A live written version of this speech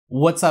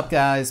What's up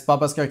guys,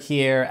 Bob Buskirk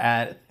here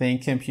at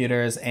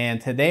ThinkComputers,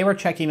 and today we're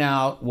checking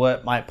out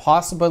what might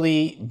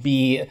possibly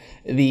be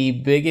the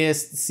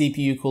biggest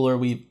CPU cooler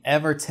we've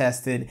ever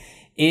tested.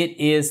 It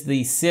is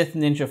the Sith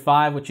Ninja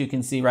 5, which you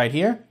can see right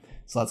here.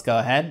 So let's go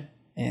ahead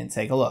and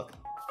take a look.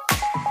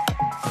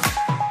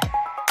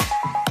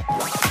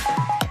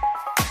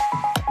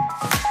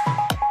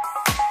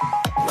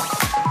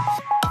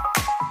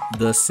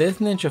 The Sith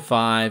Ninja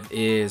 5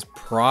 is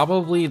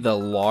probably the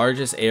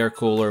largest air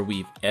cooler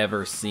we've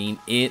ever seen.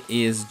 It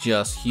is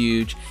just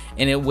huge,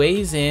 and it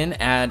weighs in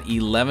at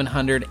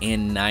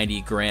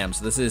 1190 grams.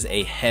 This is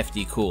a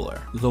hefty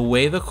cooler. The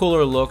way the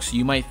cooler looks,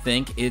 you might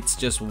think it's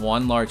just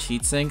one large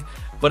heatsink,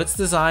 but it's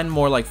designed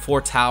more like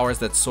four towers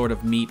that sort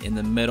of meet in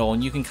the middle,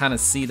 and you can kind of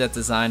see that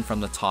design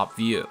from the top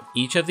view.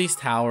 Each of these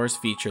towers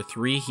feature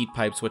 3 heat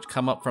pipes which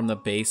come up from the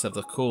base of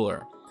the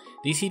cooler.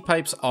 These heat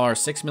pipes are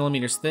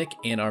 6mm thick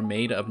and are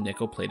made of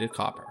nickel-plated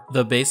copper.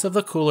 The base of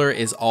the cooler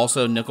is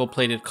also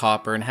nickel-plated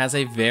copper and has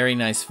a very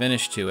nice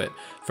finish to it.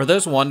 For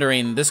those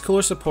wondering, this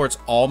cooler supports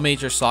all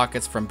major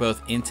sockets from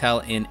both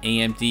Intel and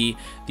AMD.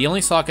 The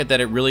only socket that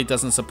it really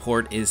doesn't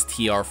support is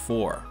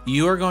TR4.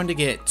 You are going to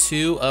get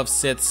 2 of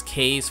Sith's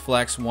K's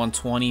Flex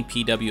 120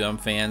 PWM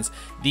fans.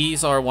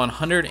 These are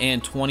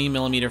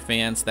 120mm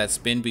fans that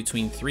spin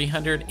between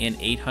 300 and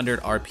 800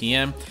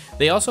 RPM.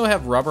 They also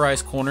have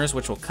rubberized corners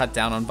which will cut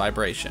down on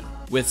vibration.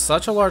 With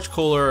such a large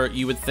cooler,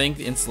 you would think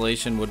the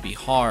installation would be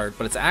hard,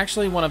 but it's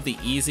actually one of the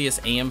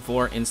easiest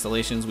AM4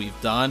 installations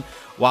we've done.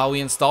 While we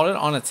installed it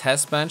on a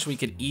test bench, we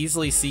could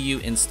easily see you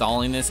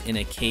installing this in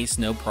a case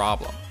no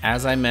problem.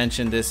 As I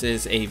mentioned, this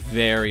is a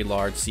very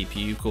large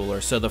CPU cooler,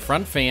 so the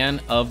front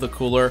fan of the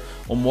cooler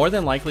will more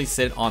than likely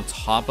sit on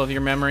top of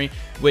your memory,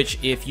 which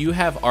if you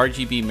have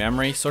RGB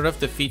memory sort of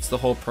defeats the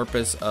whole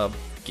purpose of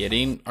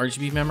getting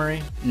RGB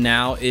memory.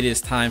 Now it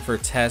is time for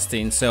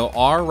testing. So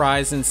our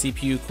Ryzen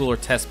CPU cooler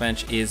test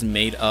bench is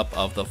made up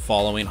of the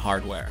following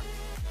hardware.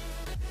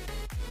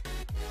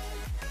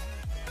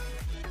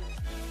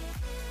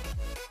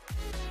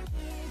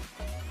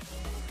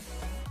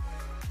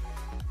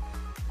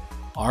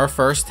 Our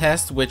first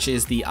test, which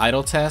is the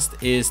idle test,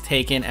 is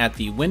taken at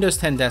the Windows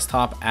 10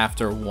 desktop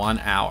after 1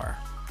 hour.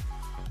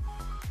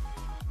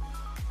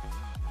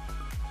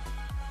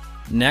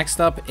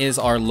 Next up is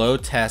our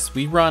load test.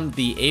 We run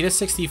the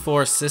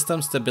AIDA64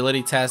 system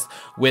stability test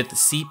with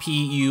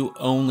CPU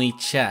only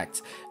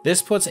checked.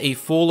 This puts a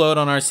full load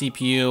on our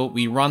CPU.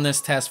 We run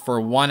this test for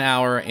 1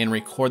 hour and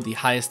record the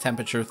highest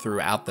temperature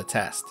throughout the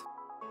test.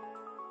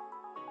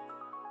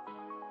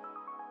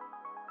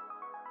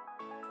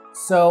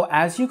 So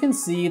as you can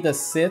see, the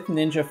Sith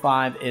Ninja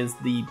 5 is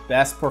the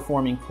best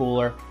performing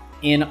cooler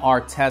in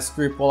our test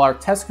group. While our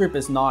test group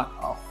is not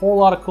a whole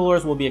lot of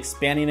coolers, we'll be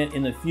expanding it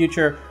in the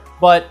future,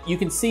 but you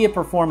can see it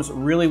performs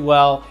really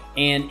well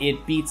and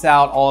it beats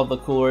out all of the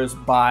coolers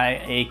by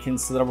a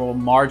considerable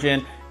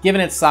margin.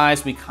 Given its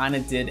size, we kind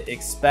of did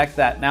expect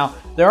that. Now,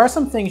 there are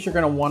some things you're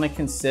going to want to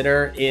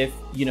consider if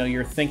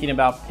you're thinking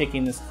about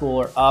picking this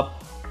cooler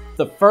up.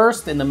 The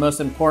first and the most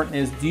important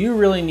is, do you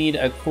really need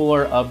a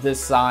cooler of this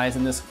size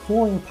and this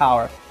cooling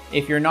power?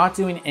 If you're not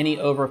doing any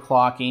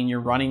overclocking, you're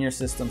running your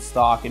system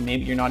stock, and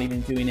maybe you're not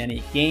even doing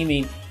any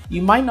gaming,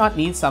 you might not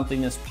need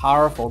something this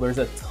powerful. There's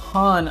a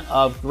ton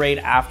of great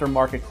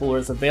aftermarket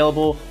coolers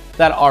available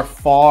that are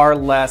far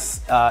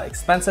less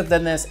expensive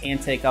than this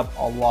and take up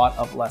a lot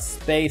of less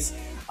space.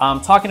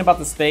 Talking about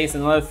the space,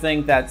 another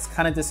thing that's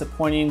kind of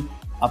disappointing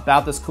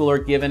about this cooler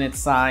given its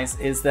size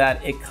is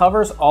that it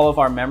covers all of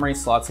our memory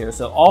slots here.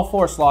 So all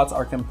 4 slots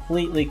are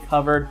completely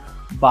covered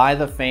by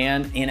the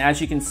fan, and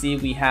as you can see,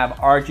 we have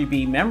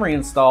RGB memory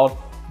installed,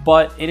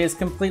 but it is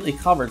completely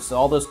covered. So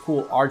all those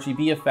cool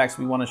RGB effects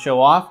we want to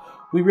show off,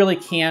 we really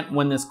can't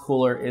when this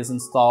cooler is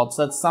installed.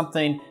 So that's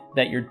something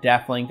that you're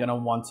definitely going to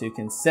want to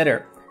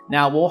consider.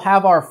 Now we'll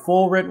have our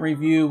full written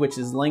review, which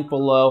is linked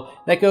below,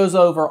 that goes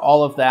over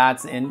all of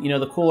that and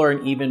the cooler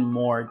in even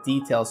more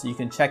detail, so you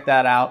can check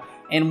that out.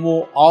 And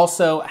we'll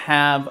also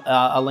have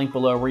a link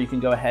below where you can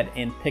go ahead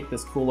and pick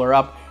this cooler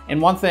up.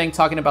 And one thing,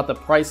 talking about the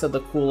price of the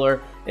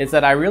cooler, is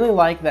that I really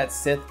like that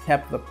Sith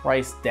kept the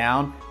price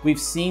down. We've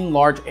seen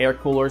large air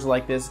coolers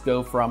like this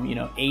go from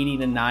 $80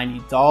 to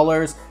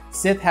 $90.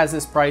 Sith has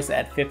this price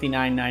at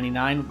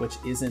 $59.99, which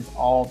isn't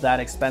all that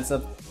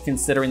expensive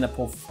considering the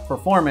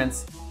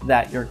performance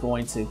that you're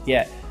going to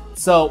get.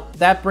 So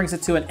that brings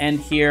it to an end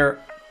here.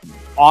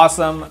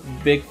 Awesome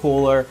big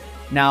cooler.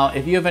 Now,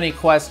 if you have any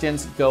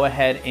questions, go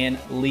ahead and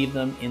leave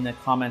them in the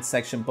comments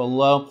section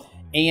below.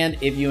 And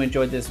if you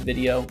enjoyed this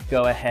video,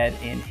 go ahead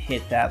and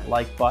hit that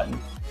like button.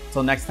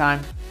 Until next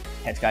time,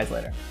 catch you guys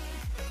later.